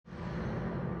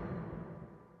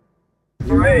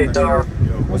Radar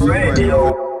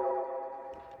Radio.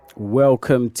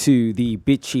 Welcome to the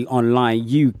Bitchy Online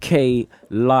UK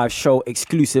live show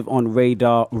exclusive on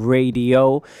Radar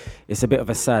Radio. It's a bit of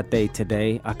a sad day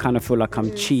today. I kind of feel like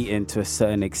I'm cheating to a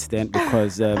certain extent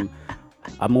because I'm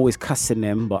always cussing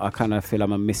them, but I kind of feel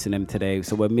like I'm missing them today.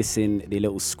 So we're missing the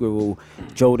little squirrel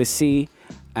Jodeci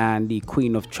and the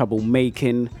Queen of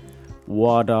Troublemaking,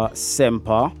 Wada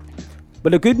Semper.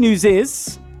 But the good news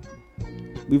is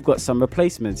we've got some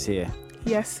replacements here.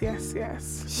 Yes.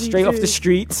 Straight off the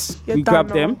streets, we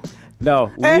grabbed them. No,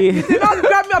 you did not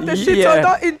grab me off the street, so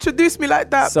don't introduce me like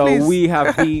that, so please. we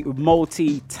have the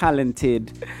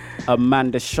multi-talented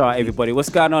Amanda Shah, everybody. What's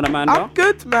going on, Amanda? I'm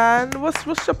good, man. What's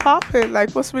your popping?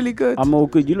 Like, what's really good? I'm all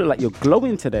good. You look like you're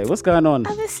glowing today. What's going on?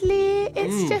 Honestly,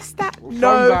 it's just that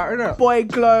boy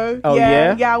glow. Oh,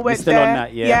 yeah? Yeah, I went You're still there. on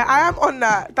that, yeah? Yeah, I am on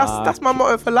that. That's my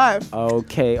motto for life.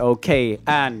 Okay.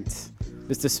 And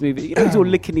Mr. Smooth, you know, he's all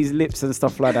licking his lips and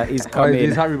stuff like that. He's coming.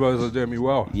 These Harry Boys are doing me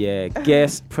well. Yeah,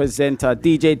 guest presenter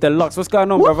DJ Deluxe. What's going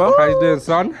on, brother? How you doing,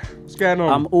 son? What's going on?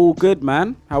 I'm all good,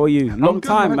 man. How are you? Long good,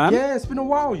 time, man. Yeah, it's been a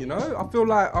while, you know. I feel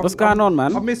like What's going on,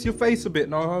 man? I miss your face a bit,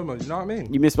 no homo. You know what I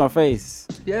mean? You miss my face.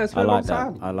 Yeah, it's been a long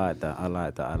time. I like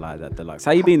that, Deluxe.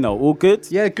 How you been though? All good?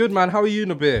 Yeah, good, man. How are you,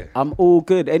 Nabir? I'm all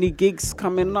good. Any gigs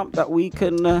coming up that we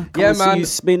can come and see you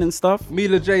spin and stuff?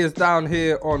 Mila J is down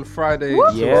here on Friday Woo!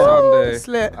 to Sunday.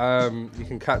 Slit. You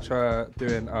can catch her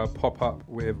doing a pop-up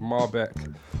with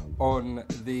Marbeck on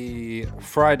the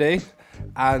Friday.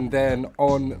 And then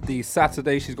on the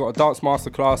Saturday, she's got a dance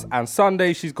masterclass. And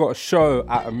Sunday, she's got a show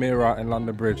at Amira in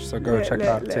London Bridge. So go check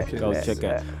out tickets. Go check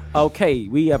it. Okay,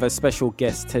 we have a special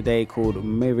guest today called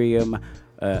Miriam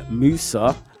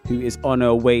Musa, who is on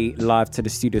her way live to the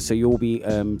studio. So you'll be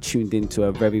tuned into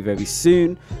her very, very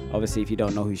soon. Obviously, if you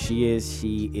don't know who she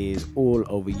is all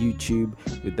over YouTube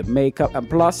with the makeup. And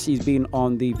plus, she's been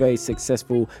on the very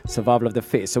successful Survival of the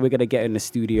Fittest. So we're going to get in the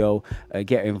studio,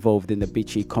 get involved in the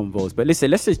bitchy convos. But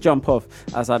listen, let's just jump off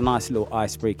as a nice little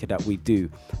icebreaker that we do.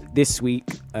 This week,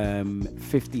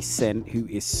 50 Cent, who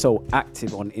is so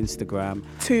active on Instagram.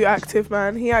 Too active,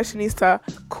 man. He actually needs to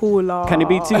cool off. Can he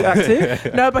be too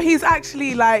active? No, but he's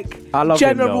actually like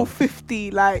general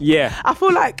 50. Like, yeah. I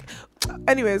feel like.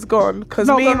 Anyways, go on. Because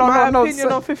my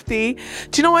opinion on 50. Do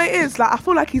you know what it is? Like, I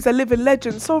feel like he's a living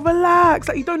legend. So relax.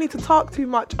 Like, you don't need to talk too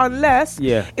much unless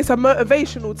it's a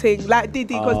motivational thing, like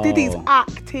Diddy. Because Diddy's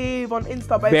active on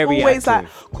Insta, but very it's always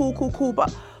active. like cool.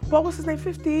 But what's his name?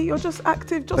 50. You're just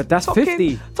active. Just but that's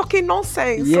 50. Talking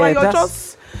nonsense. Yeah, like you're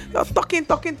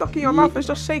talking. Your mouth is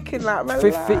just shaking. Like,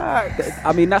 relax. 50.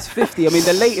 I mean, that's 50. I mean,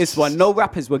 the latest one. No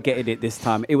rappers were getting it this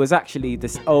time. It was actually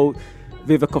this old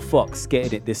Vivica Fox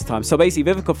getting it this time. So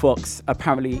basically, Vivica Fox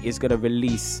apparently is going to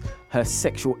release her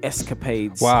sexual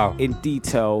escapades in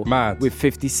detail with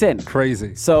 50 Cent.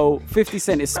 Crazy. So 50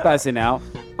 Cent is spazzing out,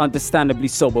 understandably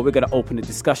so, but we're going to open the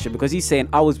discussion because he's saying,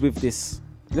 I was with this.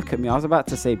 Look at me, I was about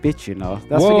to say bitch, you know.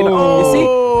 That's what you know.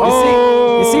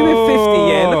 You see with 50,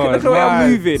 yeah? Look at the way I'm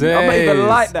moving. Days. I'm not even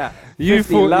like that. You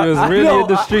thought you was really in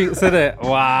the streets, innit?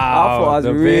 Wow. I thought I was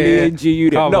really into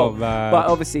you. Come on, man. But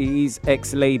obviously he's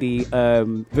ex-lady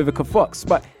Vivica Fox.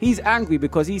 But he's angry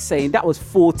because he's saying that was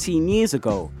 14 years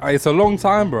ago. It's a long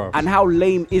time, bro. And how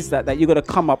lame is that you're going to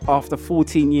come up after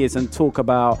 14 years and talk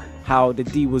about how the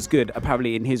D was good,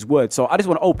 apparently in his words. So I just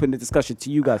want to open the discussion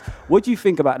to you guys. What do you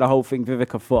think about the whole thing,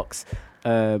 Vivica Fox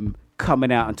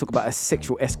coming out and talk about her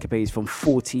sexual escapades from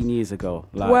 14 years ago?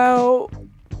 Like, well,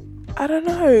 I don't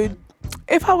know.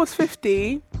 If I was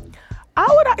 50, I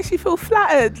would actually feel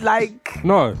flattered. Like,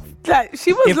 no. Like,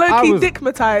 she was low-key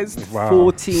dickmatized. Wow.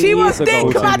 14 she years was ago.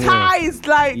 dickmatized.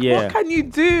 Like, what can you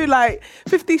do? Like,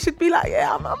 50 should be like,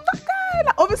 yeah, I'm that guy.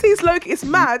 Like, obviously, it's low-key. It's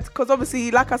mad because obviously,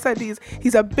 like I said, he's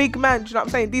a big man. Do you know what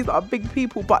I'm saying? These are big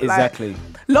people, but exactly. Like,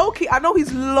 low-key, I know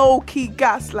he's low-key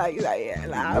gas. Like yeah,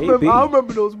 like I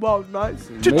remember those wild nights.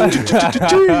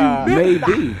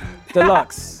 Maybe.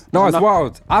 Deluxe. No, it's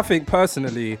wild. I think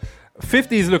personally,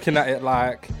 50 is looking at it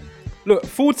like, look,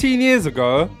 14 years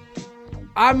ago,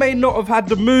 I may not have had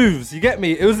the moves. You get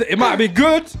me? It might have been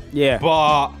good. Yeah.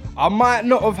 But I might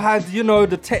not have had,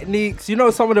 the techniques,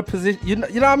 some of the position, you know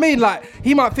what I mean? Like,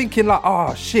 he might thinking like,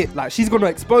 oh shit, like she's gonna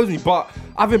expose me. But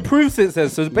I've improved since then.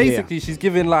 So basically, she's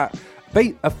giving like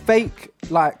a fake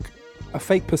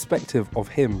perspective of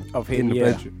him in the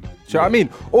bedroom. Do you know what I mean?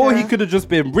 Or he could have just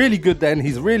been really good then,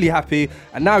 he's really happy,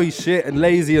 and now he's shit and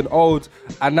lazy and old,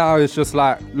 and now it's just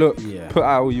like, look, put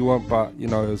out all you want, but it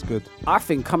was good. I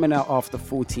think coming out after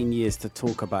 14 years to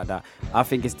talk about that, I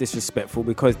think it's disrespectful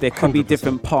because there could be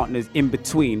different partners in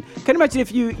between. Can you imagine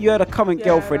if you had a current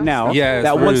girlfruit now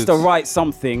that wants to write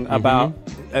something about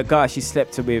a guy she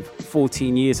slept with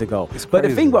 14 years ago. But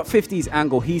the thing about 50's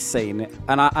angle, he's saying it,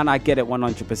 and I get it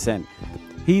 100%.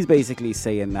 He's basically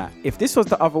saying that if this was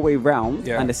the other way round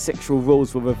and the sexual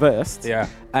roles were reversed,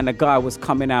 and a guy was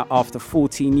coming out after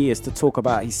 14 years to talk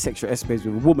about his sexual escapades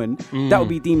with a woman, that would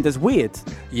be deemed as weird.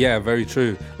 Yeah, very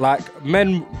true. Like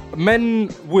men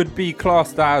would be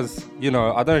classed as, I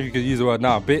don't know if you could use the word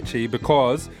now, bitchy,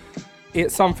 because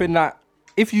it's something that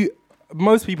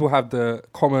most people have the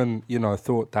common,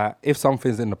 thought that if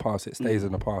something's in the past, it stays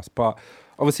in the past. But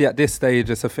obviously at this stage,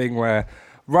 it's a thing where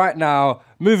right now,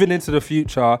 moving into the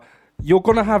future, you're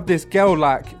going to have this girl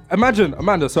imagine,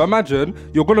 Amanda, so imagine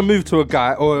you're going to move to a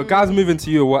guy or a guy's moving to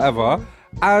you or whatever,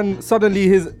 and suddenly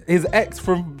his ex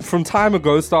from time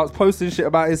ago starts posting shit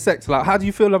about his sex. Like, how do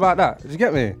you feel about that? Did you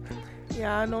get me?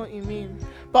 Yeah, I know what you mean.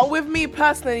 But with me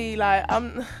personally,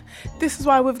 this is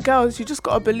why with girls, you just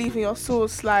got to believe in your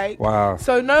source. Wow.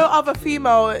 So no other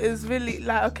female is really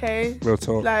okay. Real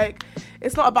talk.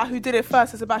 It's not about who did it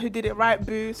first, it's about who did it right,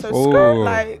 boo. So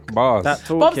bars. That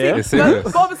talk,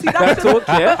 obviously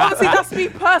that's me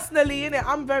personally, innit?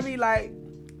 I'm very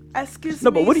excuse me.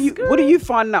 No, but what do you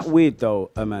find that weird though,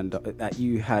 Amanda, that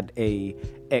you had a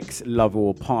ex-lover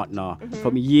or partner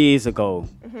from years ago?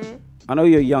 I know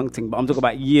you're a young thing, but I'm talking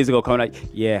about years ago coming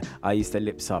I used to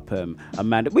lips up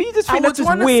Amanda. But you just think that's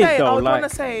just weird though. I would want to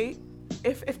say,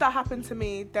 if that happened to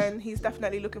me, then he's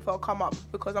definitely looking for a come up,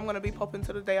 because I'm going to be popping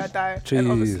till the day I die. Jeez.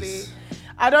 And obviously,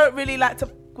 I don't really like to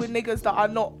with niggas that are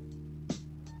not.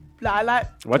 I like.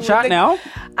 Watch out now.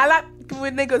 I like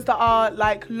with niggas that are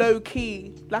low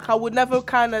key. I would never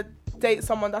kind of date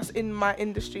someone that's in my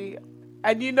industry.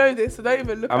 And you know this, so don't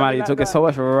even look at me you're talking so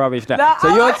much rubbish now. Nah,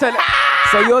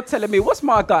 so you're telling me, what's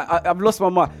my guy? I've lost my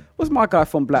mind. What's my guy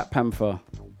from Black Panther?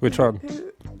 Which one?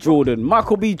 Jordan.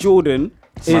 Michael B. Jordan.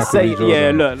 Is saying,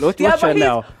 look, watch out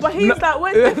now. But he's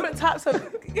we're different types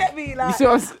of. Get me, you see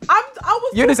what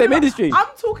you're in the same industry. I'm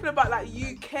talking about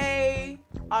UK.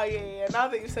 Oh yeah. Now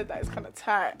that you said that, it's kind of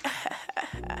tight.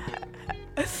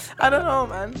 I don't know,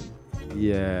 man.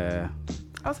 Yeah.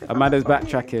 Amanda's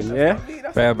backtracking, yeah?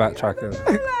 Fair backtracking.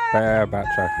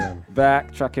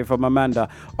 Backtracking from Amanda.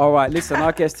 All right, listen,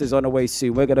 our guest is on the way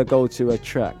soon. We're going to go to a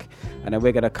track, and then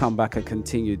we're going to come back and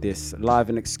continue this live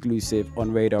and exclusive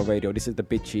on Radar Radio. This is the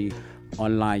Bitchy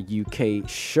Online UK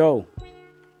show.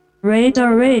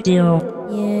 Radar Radio.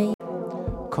 Yeah.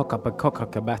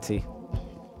 Cockabati.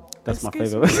 That's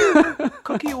Excuse my favorite.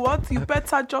 Cocky what? You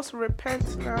better just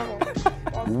repent now.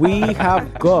 We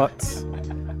have got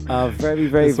a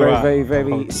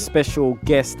very special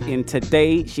guest in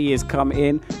today. She has come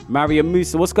in, Mariam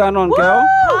Musa. What's going on, girl?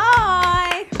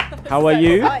 Hi. How are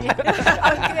you? I'm good.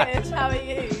 How are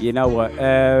you? You know what?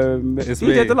 It's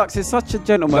DJ me. Deluxe is such a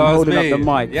gentleman holding up the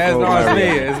mic. Yeah,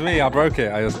 it's me. I broke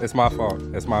it. It's my fault.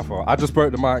 I just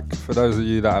broke the mic for those of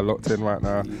you that are locked in right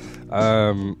now.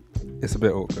 It's a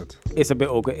bit awkward.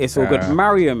 It's all good.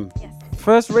 Mariam. Yes.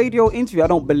 First radio interview. I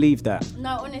don't believe that.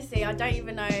 No, honestly, I don't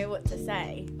even know what to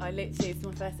say. It's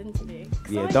my first interview.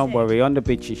 Exciting. Yeah, don't worry. On the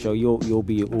Bitchy show, you'll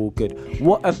be all good.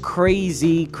 What a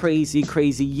crazy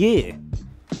year.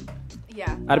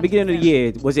 Yeah. At the beginning of the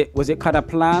year, was it kind of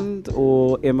planned,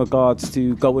 or in regards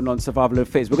to going on Survival of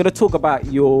the Fittest? We're going to talk about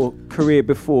your career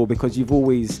before, because you've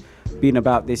always been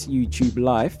about this YouTube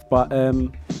life, but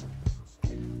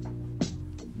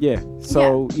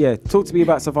talk to me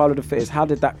about Survival of the Fittest. How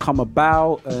did that come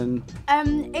about? And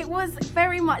it was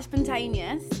very much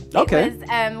spontaneous. Okay. It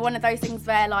was one of those things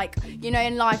where,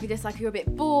 in life, you're just you're a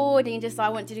bit bored and you just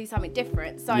want to do something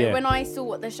different. So when I saw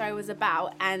what the show was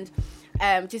about and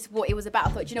just what it was about,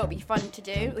 I thought, it'd be fun to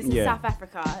do. It was in South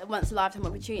Africa, once a lifetime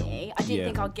opportunity. I didn't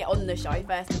think I'd get on the show,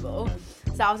 first of all.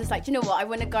 So I was just I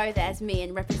want to go there as me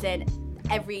and represent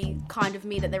every kind of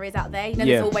me that there is out there.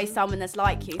 There's always someone that's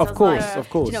like you. So of course. I'm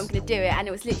going to do it. And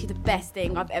it was literally the best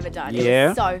thing I've ever done. It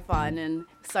was so fun and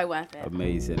so worth it.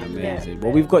 Amazing.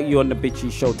 Well, we've got you on the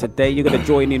Bitchy show today. You're going to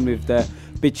join in with the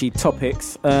Bitchy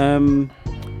topics.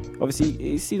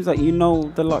 Obviously, it seems like you know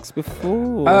Deluxe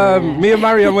before. Me and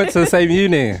Mariam went to the same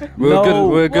uni. We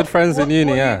were good friends in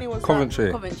uni,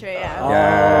 Coventry,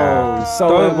 yeah. Oh,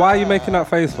 so why are you making that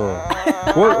face for?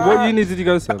 What uni did you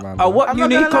go to, man? What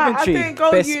uni? Coventry. I didn't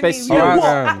go uni. Best You uni. what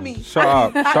at me? Shut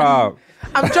up.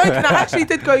 I'm joking. I actually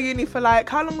did go uni for like,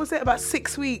 how long was it? About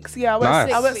 6 weeks. Yeah, I went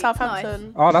Nice. Southampton.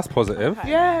 Nice. Oh, that's positive. Okay.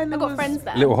 Yeah, and I it got was- friends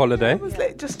there. Little holiday. It was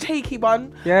like just cheeky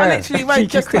one. Yeah. I literally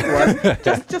went Cheeky quick one.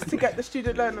 just to get the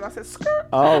student loan, and I said, skirt.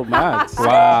 Oh, man.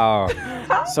 Wow.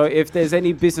 So if there's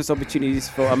any business opportunities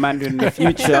for Amanda in the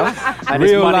future, and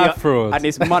Real it's money life fraud. and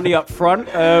it's money up front,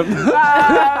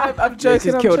 I'm joking.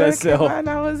 she's I'm killed joking, herself. man.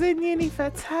 I was in uni for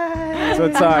time.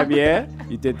 so time, yeah,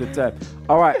 you did the time.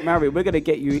 All right, Mary, we're gonna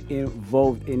get you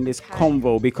involved in this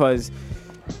convo because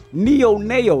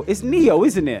Neo, it's Neo,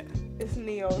 isn't it? It's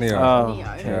Neo. Neo. Oh, Neo.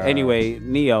 okay. Yeah. Anyway,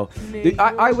 Neo. Neo.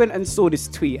 I went and saw this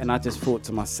tweet and I just thought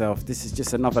to myself, this is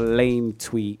just another lame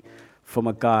tweet from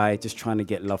a guy just trying to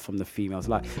get love from the females.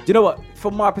 Like, do you know what?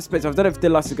 From my perspective, I don't know if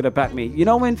Deluxe is going to back me. You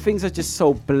know when things are just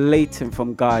so blatant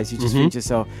from guys, you just think to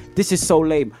yourself, this is so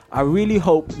lame. I really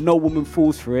hope no woman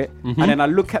falls for it. And then I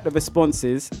look at the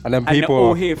responses And then they're people-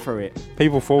 all here for it.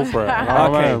 People fall for it.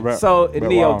 Okay, so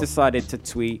Neo wow. decided to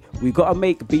tweet, we gotta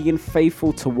make being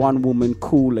faithful to one woman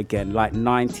cool again, like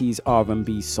 90s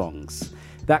R&B songs.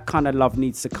 That kind of love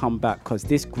needs to come back because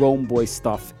this grown boy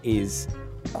stuff is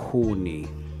corny.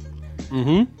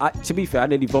 To be fair, I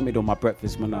nearly vomited on my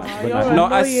breakfast when I You're no,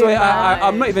 I annoying, swear, man.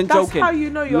 I'm not even That's joking. how you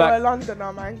know you're Like- a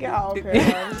Londoner, man. Get out of here,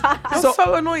 man. You're So-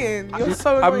 so annoying. You're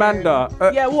so annoying.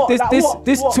 Amanda, yeah, what? This, Like, this, what?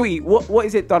 this What? tweet, what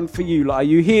is it done for you? Like, are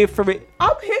you here for it?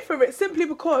 I'm here for it simply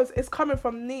because it's coming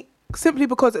from Neo,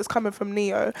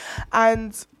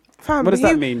 and fam, What does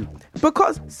that mean?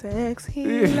 Because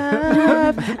sexy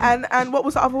love, and what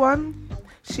was the other one?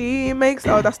 She makes.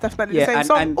 Oh, that's definitely the same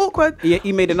song. Awkward.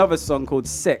 He made another song called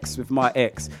 "Sex with My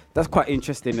Ex." That's quite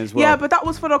interesting as well. Yeah, but that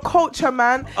was for the culture,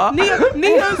 man.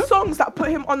 Neo's songs that put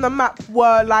him on the map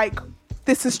were like,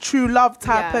 this is true love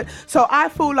type. Yeah. So I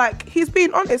feel like he's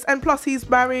being honest, and plus he's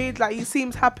married. Like he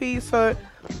seems happy. So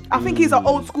I think he's an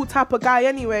old school type of guy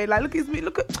anyway. Like look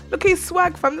at his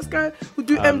swag, fam. This guy who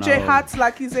do I MJ know. hats.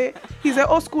 Like he's an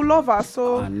old school lover.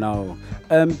 So I know.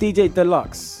 DJ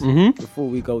Deluxe. Before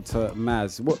we go to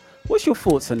Maz, what's your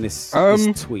thoughts on this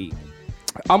tweet?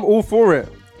 I'm all for it.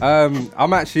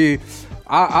 I'm actually,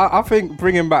 I think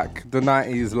bringing back the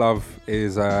 90s love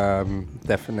is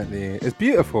definitely, it's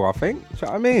beautiful, I think. Do you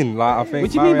know what I mean? Like, I think.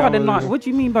 What do you mean by the Mariam was- What do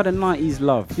you mean by the 90s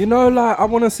love? You know, like, I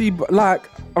want to see, like,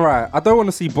 all right, I don't want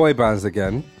to see boy bands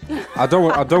again. I don't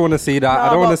want to see that. I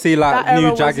No, don't want to but see like that era new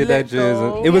was jagged lit, edges.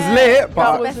 though. And it was Yeah, lit, that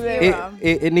but was lit.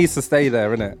 it needs to stay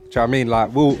there, innit? Do you know what I mean?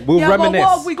 Like we'll yeah, reminisce. but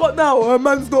what have we got now? A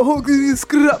man's not hungry.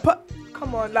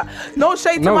 Come on, like no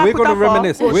shade to No, we're Michael gonna Dapper.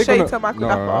 reminisce. Or We're shade gonna- to Michael no.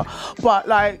 Dapper. But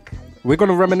like. We're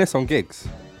gonna reminisce on gigs.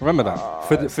 Remember that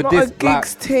for it's for not this a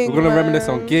gigs thing, we're gonna reminisce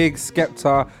on man. gigs,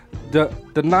 Skepta,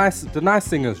 the nice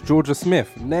singers, Georgia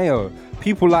Smith, Neo,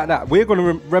 people like that. We're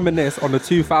gonna reminisce on the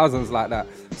 2000s like that.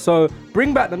 So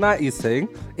bring back the 90s thing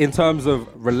in terms of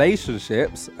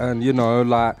relationships and you know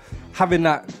like having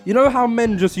that. You know how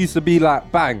men just used to be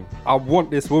like, bang, I want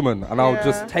this woman and I'll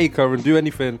just take her and do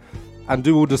anything and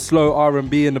do all the slow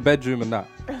R&B in the bedroom and that.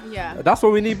 Yeah. That's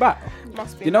what we need back.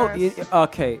 Must be You know, nice.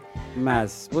 okay,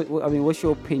 Maz. I mean, what's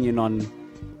your opinion on,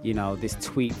 you know, this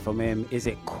tweet from him? Is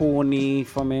it corny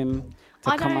from him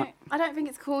to come out? I don't think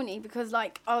it's corny because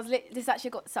like this actually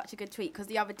got such a good tweet because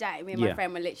the other day me and Yeah. my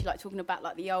friend were literally like talking about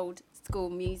like the old school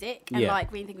music and Yeah. like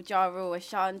when you think of Ja Rule,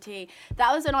 Ashanti,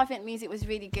 that was when I think music was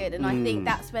really good and I think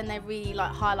that's when they really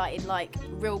like highlighted like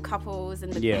real couples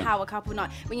and the Yeah. power couple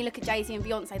night. When you look at Jay-Z and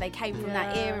Beyonce, they came from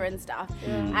that era and stuff.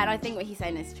 And I think what he's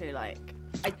saying is true. Like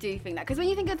I do think that because when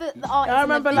you think of the artists, I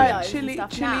remember and the like videos Chili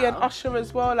and stuff and now, Usher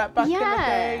as well, like back in the Yeah.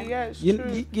 day. Yeah, it's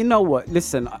true. You know what?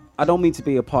 Listen, I don't mean to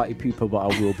be a party pooper, but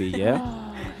I will be,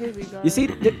 yeah? Here we go. You see,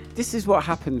 this is what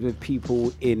happens with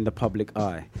people in the public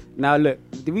eye. Now, look,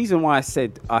 the reason why I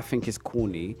said I think it's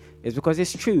corny is because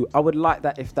it's true. I would like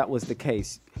that if that was the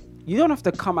case. You don't have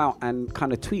to come out and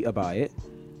kind of tweet about it.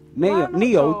 Neo, not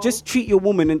though? just treat your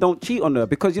woman and don't cheat on her.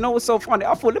 Because you know what's so funny?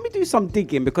 I thought, let me do some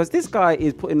digging because this guy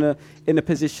is put in a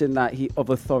position that he of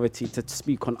authority to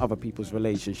speak on other people's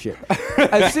relationship.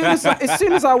 as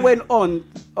soon as I went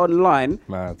online,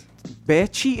 Mad. bare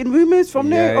cheating rumors from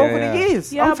there Yeah, over yeah, the yeah.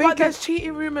 years. Yeah, I'm but thinking, there's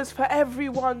cheating rumors for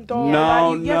everyone, though.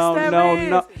 No, like, no, yes, there no, is.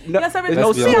 no, no. Yes, there is. There's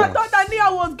no See, I secret. thought that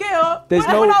Neo was gay. There's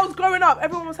when, no- when I was growing up,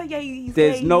 everyone was like, yeah, he's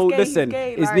There's gay. no, he's gay, listen, he's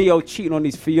gay. is like, Neo cheating on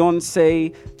his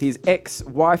fiance? His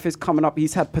ex-wife is coming up.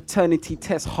 He's had paternity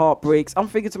test heartbreaks. I'm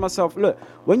thinking to myself, look,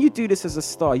 when you do this as a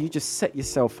star, you just set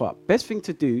yourself up. Best thing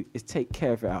to do is take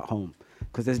care of it at home.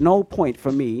 Because there's no point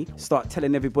for me start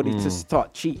telling everybody to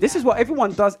start cheat. This is what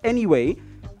everyone does anyway.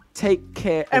 take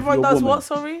care Everyone of your does woman. what,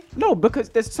 sorry? No, because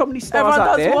there's so many stars Everyone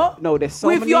out does there. what? No, there's so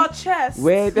With many. your chest.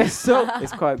 Where there's so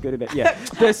it's quite good, isn't it? Yeah.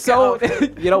 There's so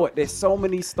you know what? There's so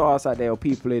many stars out there or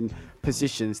people in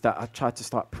positions that I try to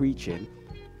start preaching.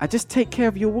 And just take care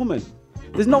of your woman.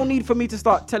 There's no need for me to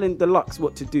start telling Deluxe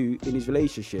what to do in his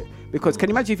relationship. Because can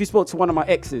you imagine if you spoke to one of my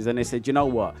exes and they said, you know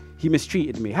what, he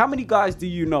mistreated me. How many guys do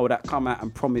you know that come out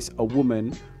and promise a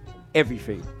woman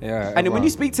everything? Yeah. And then when you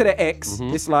speak to the ex,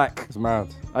 it's like, it's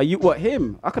mad. are you what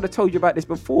him? I could have told you about this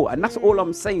before. And that's all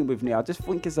I'm saying with Nia. I just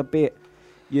think it's a bit,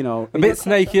 you know. A bit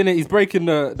snaky, innit? He's breaking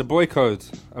the boy code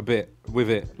a bit with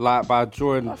it. Like by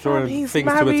drawing he's things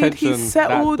married, to attention he's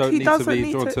settled, that don't he need to doesn't be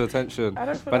need drawn to- to attention. I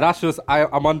don't feel But like- that's just,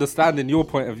 I'm understanding your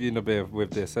point of view a bit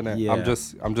with this, innit? Yeah.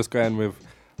 I'm just going with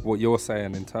what you're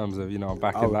saying in terms of, you know,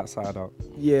 backing that side up.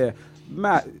 Yeah.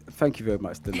 Matt, thank you very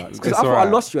much, Deluxe. Because It's I thought I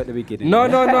alright. lost you at the beginning. No,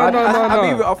 yeah? no, no, no,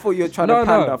 no, no. I thought you were trying No, to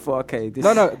pander. no. I thought, okay, this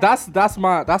No,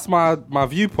 that's my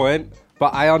viewpoint,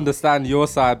 but I understand your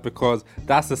side because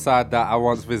that's the side that I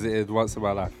once visited once in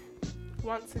my life.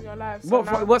 Once in your life. So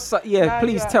now- What's yeah? now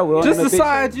Please you're- tell. We're Just on a the bitch.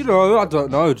 side, you know, I don't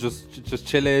know, just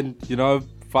chilling, you know,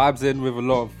 vibes in with a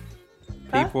lot of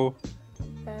people.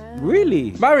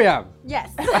 Really, Uh, Mariam,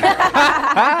 Yes.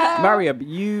 Mariam,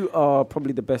 you are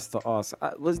probably the best to ask.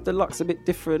 Was Deluxe a bit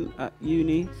different at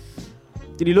uni?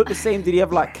 Did he look the same? Did he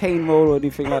have like cane roll or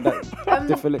anything like that?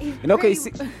 Different. he's And okay,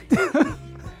 pretty-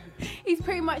 He's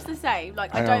pretty much the same.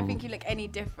 Like, I don't think you look any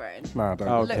different. nah, don't.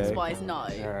 Okay. Looks wise, no.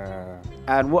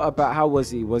 and what about how was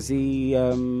he? Was he?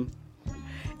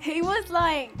 He was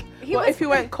like. What if you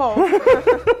went cold?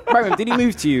 Mariam, did he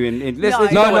move to you? In No,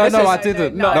 let's No, let's I just-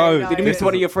 didn't. no. Did he move to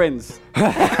one of your friends?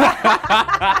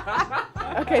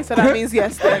 Okay, so that means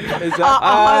yes then. Is that-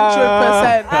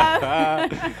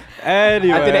 100%.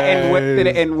 Anyway. And did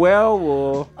it end well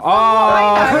or? From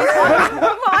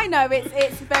what I know,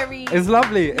 it's very. It's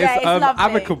lovely. Yeah, it's lovely.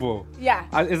 Amicable.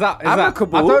 Yeah. Is that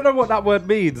Amicable? I don't know what that word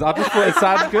means. I just thought it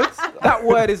sounded good. That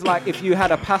word is like if you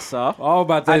had a passer. Oh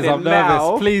my days, And then I'm nervous.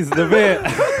 now- Please, the bit.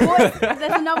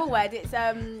 There's another word. It's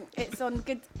on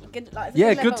good like. it's a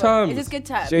Yeah, good good level. terms. It's just good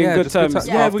terms. So you're in Yeah, good just good terms terms.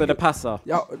 Yeah, after we the could- passer.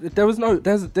 Yeah,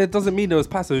 there doesn't mean there was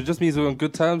passive. It just means we're on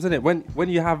good terms, innit? When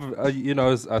you have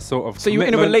a sort of. So you were in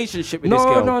a commitment- relationship with this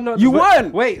girl? No. You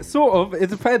weren't. Wait, sort of. It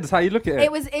depends how you look at it.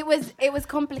 It was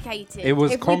complicated. It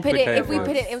was if We put it,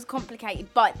 complicated. it was complicated,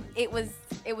 but it was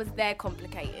their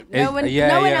complicated. It- No one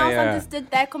yeah, else yeah. understood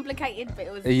their complicated, but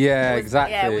it was. Yeah, it was,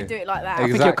 exactly. Yeah, we do it like that.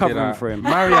 think you're covering for him.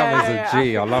 Mariam is a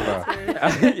G. I love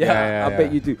her. yeah, I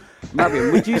bet you do.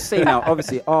 Mariam, would you say now,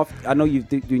 obviously, after I know you're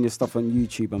doing your stuff on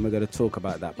YouTube and we're going to talk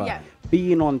about that, but Yeah.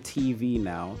 being on TV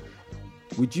now,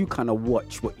 would you kind of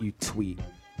watch what you tweet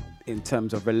in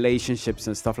terms of relationships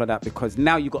and stuff like that? Because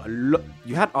now you got a lot,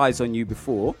 you had eyes on you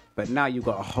before, but now you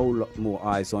got a whole lot more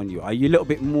eyes on you. Are you a little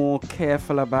bit more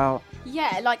careful about?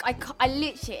 Yeah, like I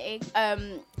literally,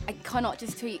 I cannot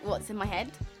just tweet what's in my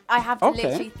head. I have to Okay.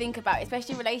 literally think about it,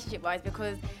 especially relationship-wise,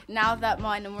 because now that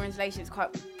mine and Warren's relationship is quite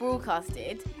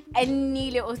broadcasted, any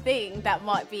little thing that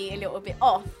might be a little bit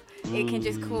off, it can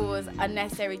just cause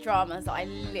unnecessary dramas that I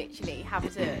literally have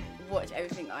to watch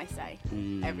everything I say.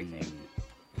 Everything.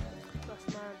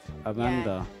 That's mad.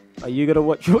 Amanda, are you going to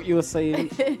watch what you're saying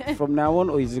from now on,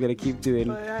 or are you just going to keep doing?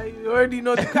 But yeah, you already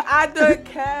know. I don't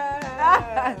care.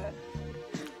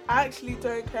 I actually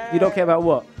don't care. You don't care about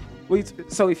what?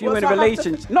 So if you're in a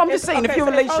relationship, no, I'm just saying if you're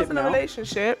in a If I was relationship in a now,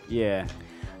 relationship, yeah,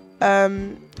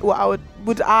 what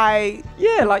would I?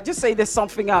 yeah, like just say there's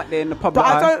something out there in the public. But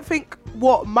I eye. don't think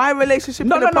what my relationship.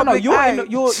 No, in no, the no, no. public You're eye,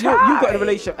 in, you got in a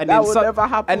relationship, and that then will never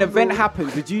happen. an event bro.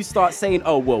 happens. Would you start saying,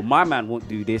 "Oh, well, my man won't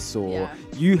do this," or Yeah.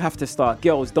 you have to start?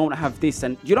 Girls don't have this,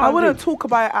 and you know. I what wouldn't talk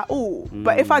about it at all.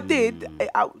 But if I did,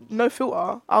 no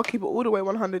filter, I'll keep it all the way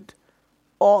 100.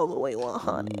 All the way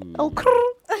 100. Okay.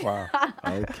 Wow.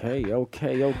 Okay.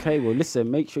 Well, listen,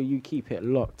 make sure you keep it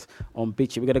locked on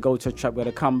Bitchy. We're going to go to a track. We're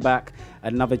going to come back.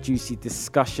 Another juicy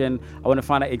discussion. I want to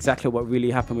find out exactly what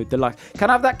really happened with Deluxe. Can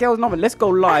I have that girl's number? Let's go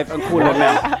live and call her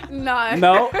now. No.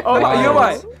 No? Oh, Wild. you're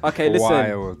right. Okay, listen.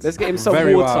 Wild. Let's get him some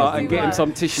Very water wild. and get him Wild.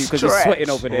 some tissue because he's Stretch. sweating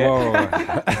over there.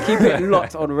 Whoa. Keep it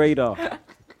locked on Radar.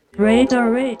 Radar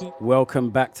Radio. Welcome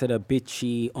back to the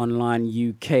Bitchy Online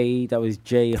UK. That was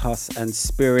Jay, Huss and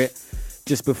Spirit.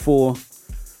 Just before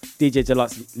DJ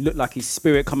Deluxe looked like his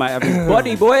spirit come out of his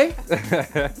body, boy.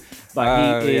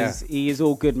 But he is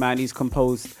all good, man. He's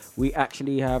composed. We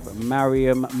actually have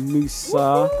Mariam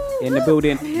Musa in the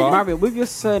building. Mariam, with your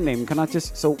surname, can I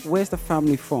just... So where's the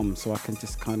family from? So I can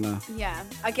just kind of... Yeah,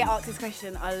 I get asked this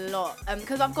question a lot.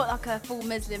 Because I've got like a full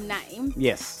Muslim name.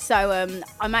 Yes. So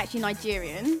I'm actually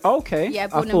Nigerian. Okay. Yeah,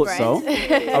 born I thought and bred.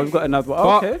 so. Oh, we've got another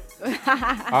one. Okay.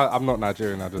 I'm not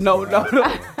Nigerian. I just No.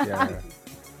 Yeah.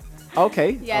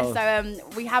 Okay. Yeah, so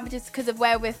we have, just because of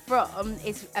where we're from,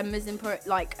 it's a Muslim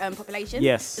population.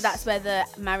 Yes. So that's where the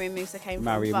Mariam Musa came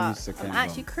from. Musa came I'm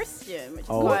actually Christian, which is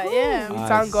Oh. quite, We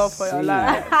thank God for your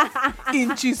life.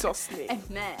 In Jesus' name.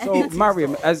 Amen. So,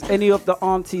 Mariam, as any of the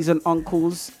aunties and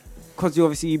uncles, because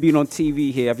you've been on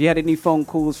TV here, have you had any phone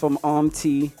calls from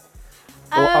auntie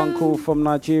or uncle from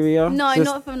Nigeria? No,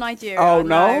 not from Nigeria. Oh,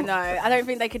 no? No. I don't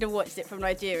think they could have watched it from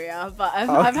Nigeria. But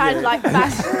I've had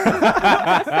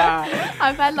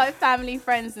I've had like family,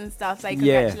 friends and stuff say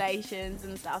congratulations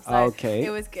and stuff. So it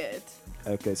was good.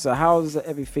 Okay, so how's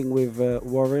everything with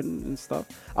Warren and stuff?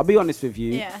 I'll be honest with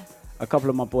you. Yeah. A couple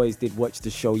of my boys did watch the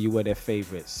show. You were their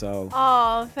favourites, so.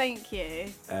 Oh, thank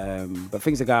you. But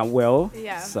things are going well.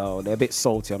 Yeah. So they're a bit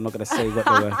salty. I'm not gonna say what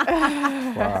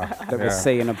they were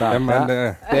saying about Them that. man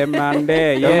there. Them man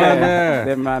there, yeah.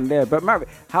 Them man there. But Mary,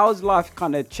 how's life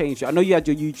kind of changed? I know you had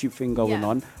your YouTube thing going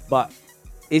on, but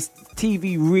is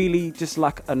TV really just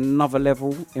like another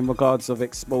level in regards of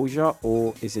exposure,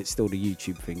 or is it still the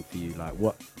YouTube thing for you? Like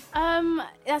what?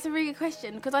 That's a really good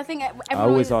question, because I think everyone... I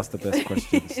always ask the best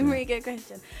questions. It's a really good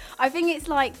question. I think it's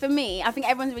like, for me, I think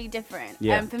everyone's really different.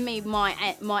 Yeah. For me, my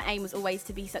aim was always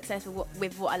to be successful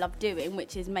with what I love doing,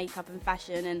 which is makeup and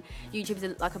fashion, and YouTube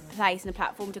is like a place and a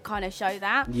platform to kind of show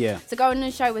that. Yeah. So going on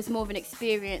the show was more of an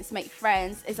experience, make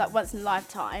friends. It's like once in a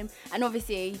lifetime. And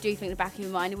obviously, you do think in the back of your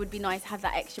mind, it would be nice to have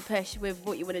that extra push with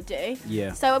what you want to do.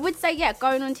 Yeah. So I would say,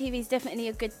 going on TV is definitely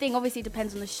a good thing. Obviously, it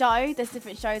depends on the show. There's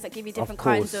different shows that give you different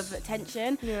kinds of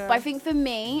attention. Yeah. But I think for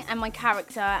me and my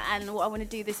character and what I want to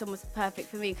do, this one was perfect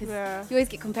for me, because you always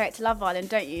get compared to Love Island,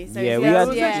 don't you? So Yeah, I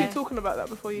was actually talking about that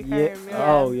before you came.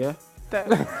 Oh, yeah. Are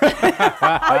you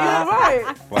alright?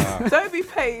 Wow. Don't be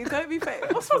paid.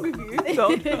 What's wrong with you? No.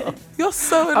 You're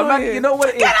so annoying. Amanda, you know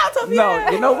what? Get out of here! No,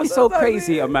 you know what's so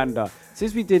crazy, Amanda?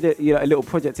 Since we did a little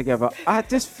project together, I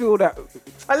just feel that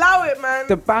allow it, man.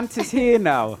 the banter's here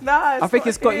now. Nah, I think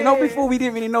it's got. You know, before we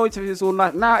didn't really know each other, it was all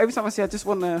night. Now every time I see, I just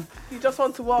want to. You just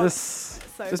want to watch.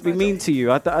 Just be mean to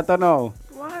you. I don't know.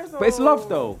 Why But it's love,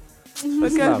 though.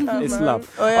 It's love. It's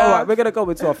love. Oh, yeah. All right, we're gonna go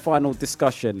into our final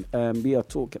discussion. We are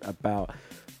talking about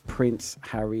Prince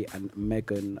Harry and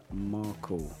Meghan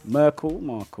Markle.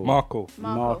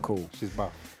 Markle. She's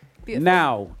buff. Beautiful.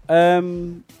 Now,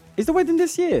 is the wedding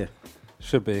this year?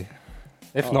 Should be.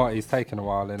 If not, he's taken a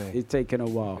while, isn't he? It's taken a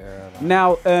while. Yeah,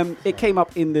 now, it came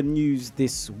up in the news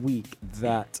this week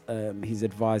that his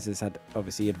advisors had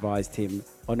obviously advised him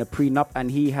on a prenup,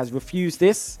 and he has refused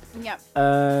this. Yep.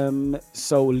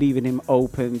 So leaving him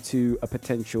open to a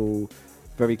potential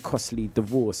very costly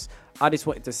divorce. I just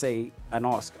wanted to say and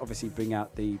ask, obviously bring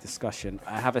out the discussion.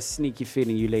 I have a sneaky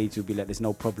feeling you ladies will be like, there's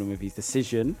no problem with his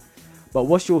decision. But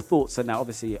what's your thoughts on that?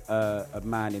 Obviously, a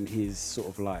man in his sort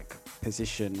of like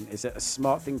position, is it a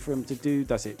smart thing for him to do?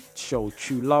 Does it show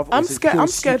true love? I'm scared for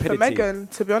stupidity? Meghan,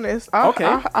 to be honest.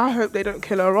 I hope they don't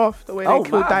kill her off the way they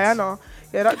killed Diana.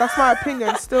 Yeah, that's my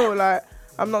opinion still. Like,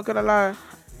 I'm not going to lie.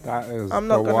 That is I'm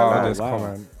not the gonna lie. wildest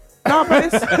comment. No,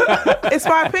 but it's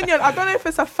my opinion. I don't know if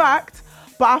it's a fact,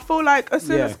 but I feel like as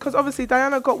soon as, because obviously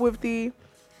Diana got with the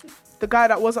guy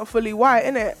that wasn't fully white,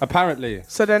 innit? Apparently.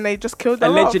 So then they just killed her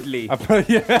Allegedly.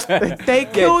 They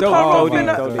killed her off.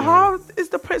 Don't How is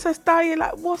the princess dying?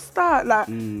 Like, what's that? Like,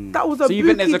 that was a So you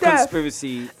think there's a death.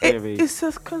 conspiracy theory? It's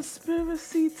a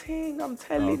conspiracy thing, I'm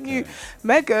telling you.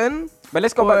 Meghan. But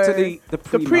let's go back to the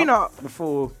prenup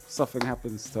before something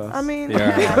happens to us. I mean,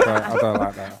 yeah, I don't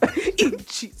like that.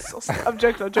 Jesus, I'm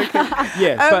joking.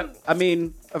 Yeah, but I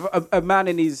mean, a man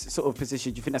in his sort of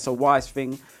position, do you think that's a wise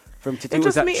thing for him to do? It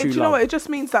just that means, true you know love? what? It just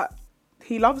means that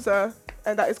he loves her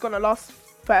and that it's gonna last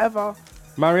forever.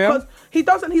 Mariam?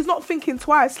 Because he's not thinking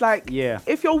twice. Like, Yeah.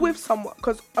 if you're with someone,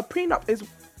 because a prenup is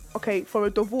okay for a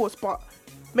divorce, but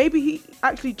maybe he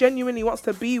actually genuinely wants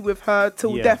to be with her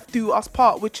till death do us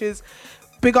part, which is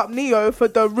big up Neo for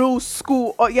the real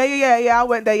school. Oh yeah, I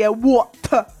went there. Yeah, what?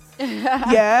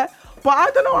 Yeah, but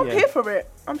I don't know. I'm here for it.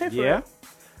 I'm here for it.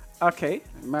 Okay,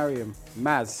 Mariam,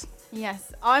 Maz.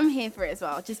 Yes, I'm here for it as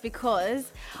well. Just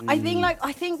because I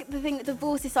think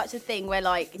divorce is such a thing where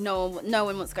like no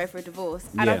one wants to go for a divorce,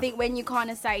 and I think when you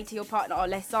kind of say to your partner, "Oh,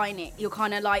 let's sign it," you're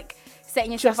kind of like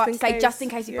setting yourself up to say just in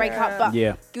case you break up. But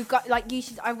you've got like you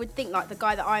should. I would think like the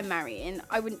guy that I'm marrying,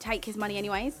 I wouldn't take his money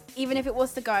anyways, even if it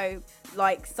was to go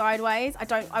like sideways.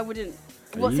 I wouldn't.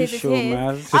 What's his is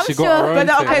his. I'm sure.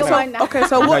 Okay,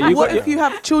 so what if you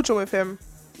have children with him?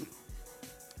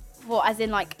 What, as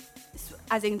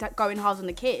in going hard on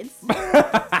the kids?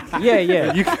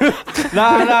 Yeah. You could, no.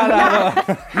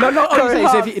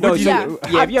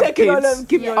 I'm taking all them,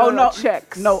 give you all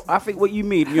checks. No, I think what you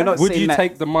mean. You're not. Would saying you that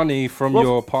take the money from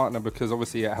your partner because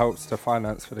obviously it helps to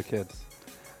finance for the kids?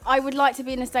 I would like to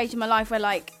be in a stage in my life where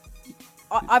like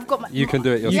I've got my. You can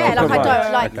do it yourself. Yeah, like I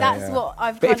don't like that's what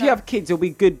I've. But if you have kids, it'll be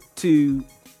good to.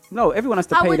 No, everyone has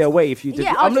to pay their way. If you do,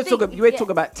 I'm not talking. You ain't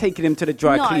talking about taking them to the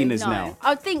dry cleaners now.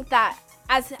 I would think that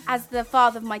as the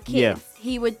father of my kids,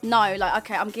 he would know, like,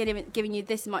 okay, I'm giving you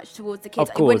this much towards the kids.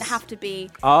 It wouldn't have to be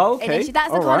an issue.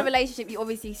 That's the kind of relationship you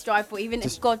obviously strive for, even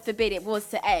if God forbid it was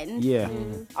to end.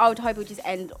 I would hope it would just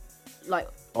end like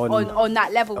on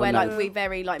that level where like we're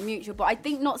very like mutual. But I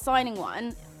think not signing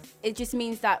one, it just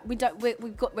means that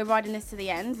we're riding this to the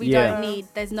end. We don't need.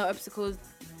 There's no obstacles.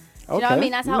 Do you know what I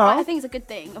mean? That's how I think it's a good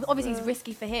thing. Obviously, it's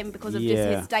risky for him because of just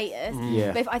his status.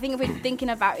 But I think if we're thinking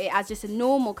about it as just a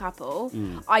normal couple,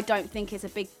 I don't think it's a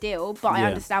big deal. But I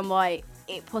understand why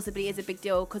it possibly is a big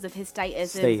deal because of his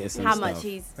status and how much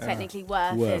he's technically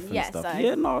worth.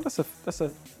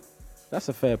 That's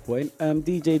a fair point.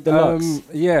 DJ Deluxe.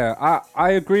 I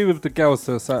agree with the girls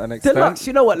to a certain extent. Deluxe,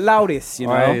 you know what? Loudest, you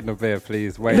know. Wait, Navir,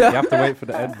 please wait. You have to wait for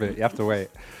the end bit. You have to wait.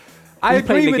 I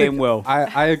agree with the game well.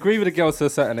 I agree with the girls to a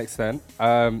certain extent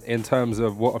in terms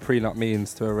of what a prenup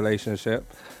means to a relationship.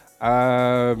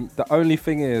 The only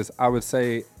thing is, I would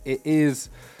say it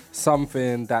is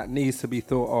something that needs to be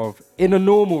thought of in a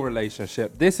normal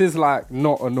relationship. This is like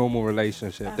not a normal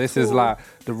relationship. This is like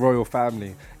the royal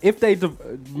family. If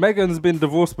Meghan's been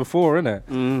divorced before,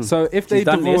 innit? So if they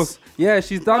divorce,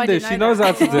 she's done this. She knows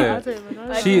how to do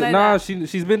it.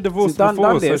 She's been divorced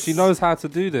before, so she knows how to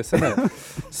do this, innit?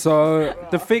 So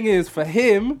the thing is, for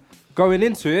him going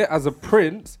into it as a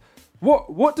prince,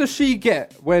 what does she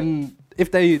get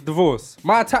if they divorce?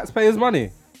 My taxpayers'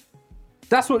 money.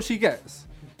 That's what she gets.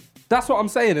 That's what I'm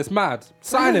saying. It's mad.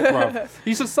 Sign it, bro.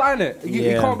 You should sign it.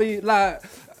 You can't be like.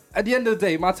 At the end of the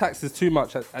day, my tax is too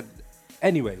much.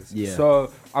 Anyways,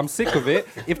 so I'm sick of it.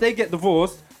 If they get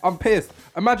divorced, I'm pissed.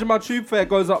 Imagine my tube fare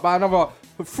goes up by another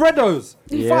Freddo's.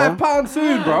 £5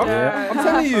 soon, bro. I'm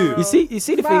telling you. You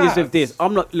see, the thing is with this.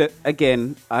 I'm not. Look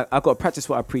again. I've got to practice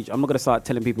what I preach. I'm not gonna start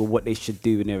telling people what they should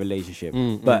do in their relationship.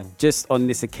 But just on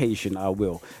this occasion, I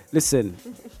will. Listen.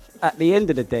 At the end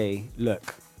of the day,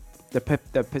 look.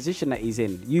 The position that he's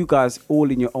in, you guys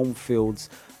all in your own fields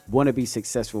want to be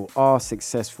successful, are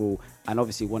successful, and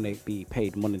obviously want to be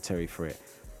paid monetary for it.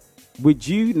 Would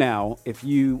you now, if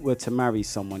you were to marry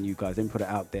someone, you guys, and put it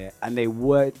out there, and they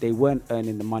weren't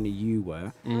earning the money you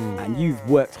were, and you've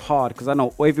worked hard, because I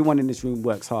know everyone in this room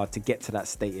works hard to get to that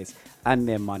status and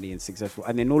their money and successful,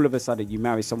 and then all of a sudden you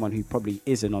marry someone who probably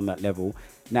isn't on that level.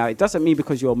 Now, it doesn't mean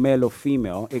because you're male or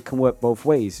female, it can work both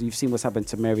ways. You've seen what's happened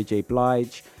to Mary J.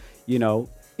 Blige. You know,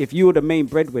 if you were the main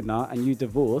breadwinner and you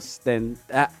divorce, then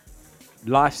that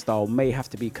lifestyle may have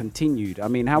to be continued. I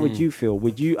mean, how would you feel?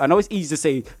 I know it's easy to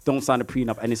say don't sign a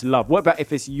prenup and it's love. What about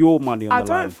if it's your money on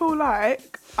the line? I don't feel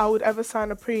like I would ever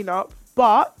sign a prenup,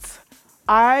 but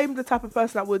I'm the type of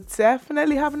person that would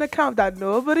definitely have an account that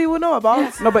nobody will know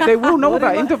about. No, but they will know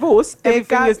about it. In divorce,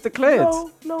 everything is declared.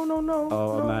 No.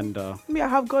 Oh, Amanda. Me, I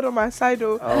have God on my side,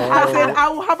 though. I said I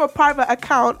will have a private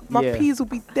account. My P's will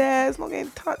be there. It's not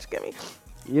getting touched. Get me?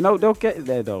 You know, they'll get it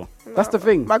there, though. That's the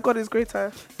thing. My God is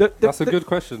greater. That's a good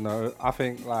question, though. I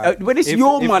think, like... when it's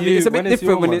your money, it's a bit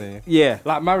different. When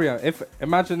Like, Mario,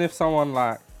 imagine if someone,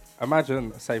 like...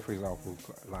 Imagine, say, for example,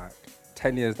 like...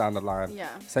 10 years down the line,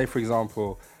 say for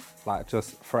example, like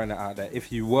just throwing it out there,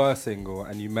 if you were single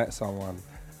and you met someone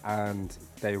and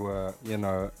they were, you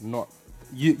know, not,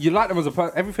 you like them as a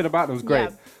person, everything about them was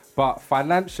great, but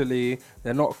financially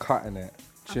they're not cutting it.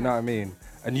 Do you know what I mean?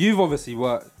 And you've obviously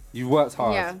worked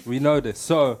hard. We know this.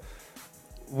 So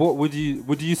what would you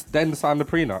then sign the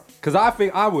prenup? Because I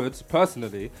think I would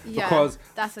personally, because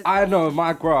I know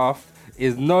my graft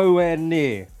is nowhere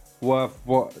near worth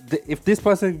what if this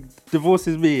person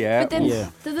divorces me, But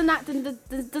then doesn't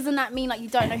that mean like you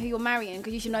don't know who you're marrying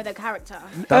because you should know their character?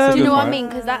 That's do you know what I mean?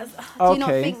 Because that's do you not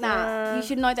think that you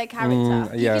should know their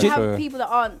character? You can have people that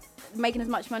aren't making as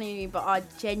much money as you, but are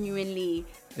genuinely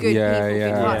good Yeah, people, yeah,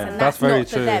 good hearts, yeah. and That's that's very not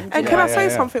for true. them. And do can you I know? say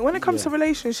yeah. something? When it comes to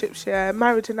relationships,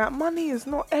 marriage and that, money is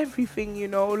not everything, you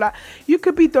know. Like, you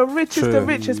could be the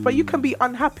richest, but you can be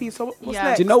unhappy. So what's Yeah.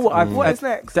 next? Do you know what? What is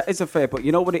next? That is a fair point.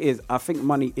 You know what it is? I think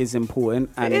money is important,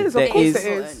 and is, of there course is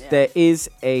it is. there is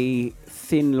a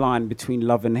thin line between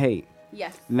love and hate.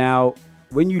 Yes. Now,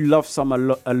 when you love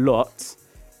someone a lot,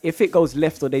 if it goes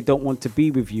left or they don't want to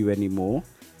be with you anymore,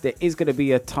 there is going to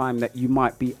be a time that you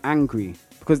might be angry.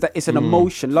 Because that it's an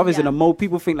emotion. Love is an emotion.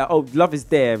 People think like, oh, love is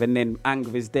there, and then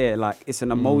anger is there. Like, it's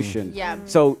an emotion. Yeah.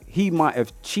 So he might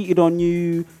have cheated on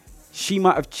you. She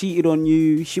might have cheated on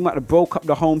you. She might have broke up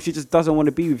the home. She just doesn't want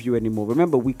to be with you anymore.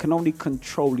 Remember, we can only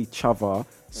control each other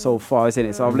so far, isn't it?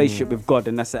 It's our relationship with God,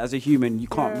 and that's it. As a human, you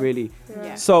can't really.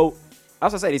 Yeah. So,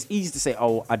 as I said, it's easy to say,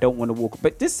 oh, I don't want to walk.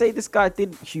 But just say this guy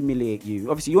did humiliate you.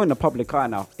 Obviously, you're in the public eye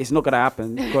now. It's not going to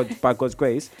happen by God's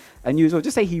grace. And you as well,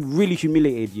 just say he really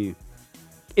humiliated you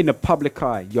in the public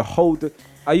eye. You hold.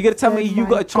 Are you going to tell me you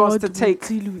got a chance to take?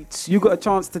 You got a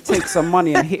chance to take some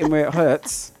money and hit him where it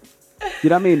hurts. You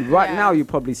know what I mean? Right now, you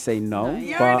probably say no.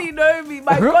 You but already know me.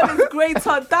 My God is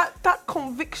greater. That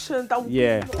conviction. That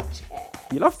Yeah.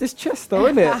 You love this chest, though,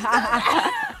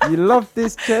 innit? You love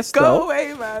this chest, Go though.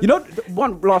 away, man. You know,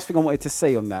 one last thing I wanted to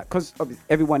say on that, because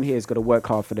everyone here is going to work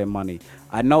hard for their money.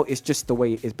 I know it's just the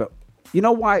way it is, but you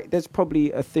know why? There's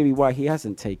probably a theory why he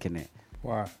hasn't taken it.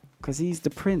 Why? Because he's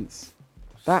the prince.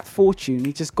 That fortune,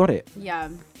 he just got it. Yeah.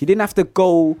 He didn't have to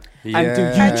go and do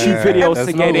Yeah. YouTube videos There's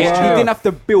to no get it. worth. He didn't have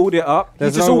to build it up.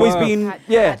 There's He's just no always worth. been, Had-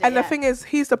 yeah. had it, And the yeah. thing is,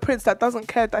 he's the prince that doesn't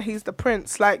care that he's the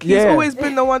prince. Like, he's Yeah. always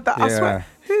been the one that I Yeah. swear.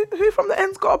 Who from the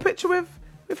end's got a picture with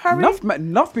Harry?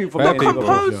 Enough people. The The from the end got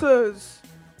a picture. composers,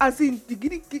 as in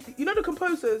you know the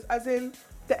composers, as in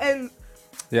the end.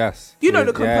 Yes. You know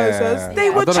the composers. They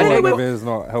were I don't chilling know with- what is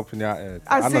not helping you out here.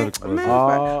 I As know in, the composers.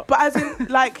 movement. But as in,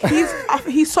 like,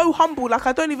 he's so humble. Like,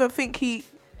 I don't even think he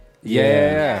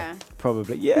Yeah.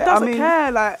 Probably. Yeah. doesn't I mean,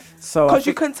 care. Like, so I because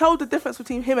you think- can tell the difference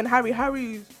between him and Harry.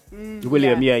 Harry's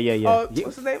William, yeah.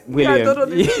 what's his name? William. Yeah, I don't know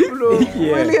these people.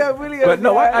 Yeah. William. But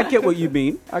no, yeah. I get what you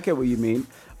mean.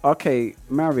 Okay,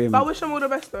 Mariam. But I wish him all the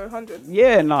best though. 100.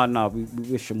 Yeah, no, we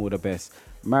wish him all the best.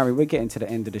 Mariam, we're getting to the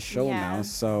end of the show Yeah. now,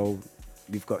 so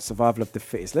we've got survival of the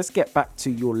fittest. Let's get back to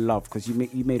your love, because you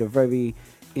made a very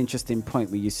interesting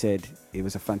point where you said it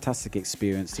was a fantastic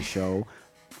experience to show.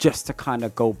 Just to kind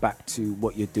of go back to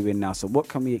what you're doing now. So what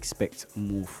can we expect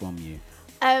more from you?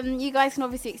 You guys can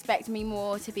obviously expect me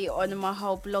more to be on my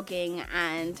whole blogging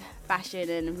and fashion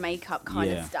and makeup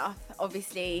kind Yeah. of stuff.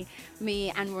 Obviously,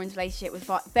 me and Warren's relationship was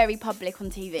very public on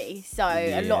TV, so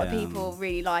a lot of Yeah. people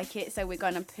really like it. So we're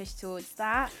going to push towards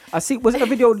that. I see. Was it a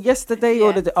video yesterday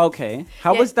or Yeah. okay?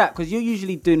 How Yeah. was that? Because you're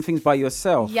usually doing things by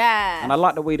yourself. Yeah. And I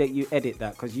like the way that you edit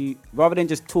that, because you, rather than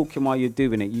just talking while you're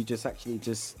doing it, you just actually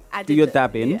just I do did your the-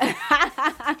 dabbing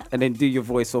and then do your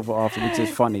voiceover after, which is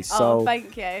funny. So Oh,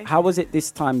 thank you. how was it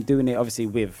this time doing it? Obviously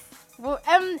with. Well,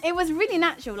 it was really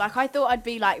natural. Like, I thought I'd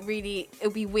be like really, it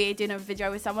would be weird doing a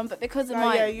video with someone, but because of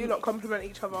my Yeah, you lot compliment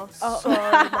each other Oh. so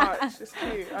much. It's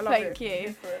cute. I love it. Thank you.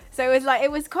 Go for it. So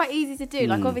it was quite easy to do.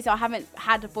 Like, obviously I haven't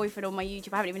had a boyfriend on my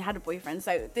YouTube. I haven't even had a boyfriend.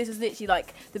 So this was literally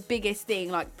like the biggest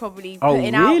thing, like probably Oh,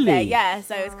 putting out there. really? Yeah.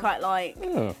 So it's quite like,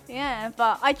 Yeah. yeah,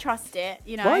 but I trust it,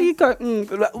 you know. Why are you going?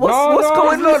 What's No,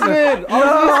 going I was on? listening. I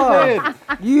was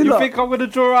listening. You You lot- think I'm going to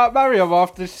draw out Mariam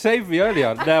after she saved me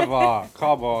earlier? Never.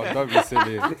 Come on, don't be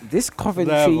silly. This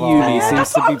Coventry Never. uni Yeah, seems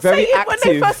That's to what be I'm very saying. When they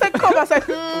active. first said come, I was like,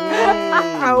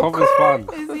 how Converse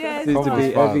fun. Yeah, Seems to Converse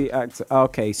be fun. every actor.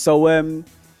 Okay, so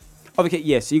okay,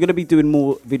 yes, so you're gonna be doing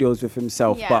more videos with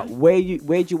himself. Yeah. But where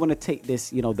do you want to take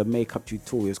this? You know, the makeup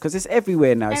tutorials, because it's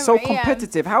everywhere now. It's so Every- yeah.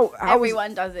 competitive. How is,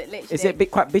 everyone does it, literally. is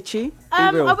it quite bitchy? Be I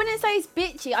real. wouldn't say it's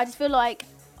bitchy. I just feel like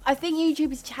I think YouTube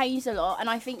has changed a lot, and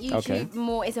I think YouTube Okay.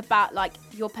 more is about like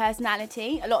your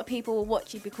personality. A lot of people will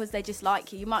watch you because they just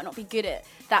like you. You might not be good at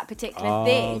that particular Oh,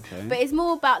 thing, okay. but it's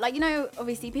more about like, you know,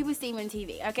 obviously people see me on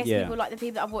TV. I guess Yeah. people like the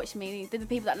people that have watched me, they're the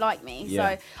people that like me. Yeah.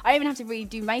 So I don't even have to really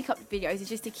do makeup videos. It's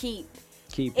just to keep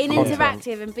Keep in content.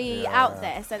 interactive and be out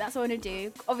there. So that's what I want to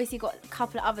do. Obviously got a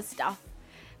couple of other stuff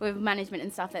with management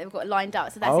and stuff that we've got lined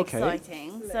up, so that's Okay.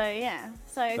 exciting. So yeah,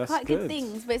 so That's quite good good.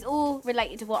 things, but it's all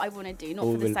related to what I want to do, not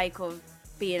All for the rel- sake of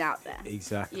being out there.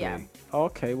 Exactly. Yeah.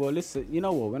 Okay. Well, listen. You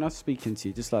know what? When I was speaking to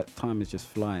you, just like time is just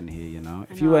flying here. You know.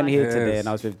 If I you know. weren't here Yes. today and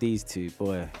I was with these two,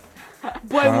 boy,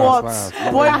 boy Watts,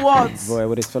 boy Watts. boy,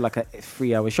 would this feel like a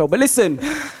 3-hour show? But listen,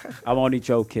 I'm only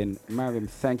joking. Mariam,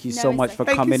 thank you No, so it's much okay. for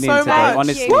Thank you coming so in today. much.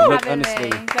 Honestly, Thank you for look, having honestly.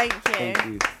 me. Thank you. Thank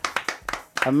you.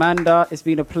 Amanda, it's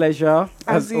been a pleasure.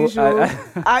 As al- usual.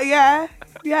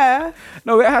 Yeah.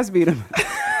 no, it has been.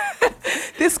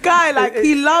 This This guy, like,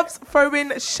 he loves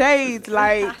throwing shade,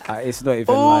 like, it's not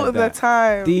even all like the that.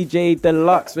 time. DJ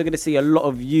Deluxe, we're going to see a lot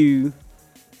of you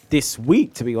this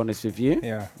week, to be honest with you.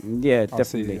 Yeah. Yeah,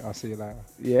 definitely. I'll see you later.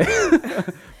 Yeah.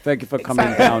 Thank you for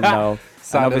coming down now.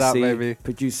 Sound and it up, obviously, baby.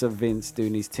 producer Vince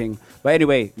doing his thing. But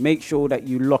anyway, make sure that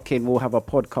you lock in. We'll have a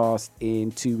podcast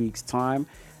in 2 weeks' time.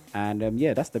 And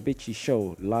yeah, that's the Bitchy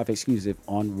Show, live exclusive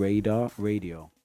on Radar Radio.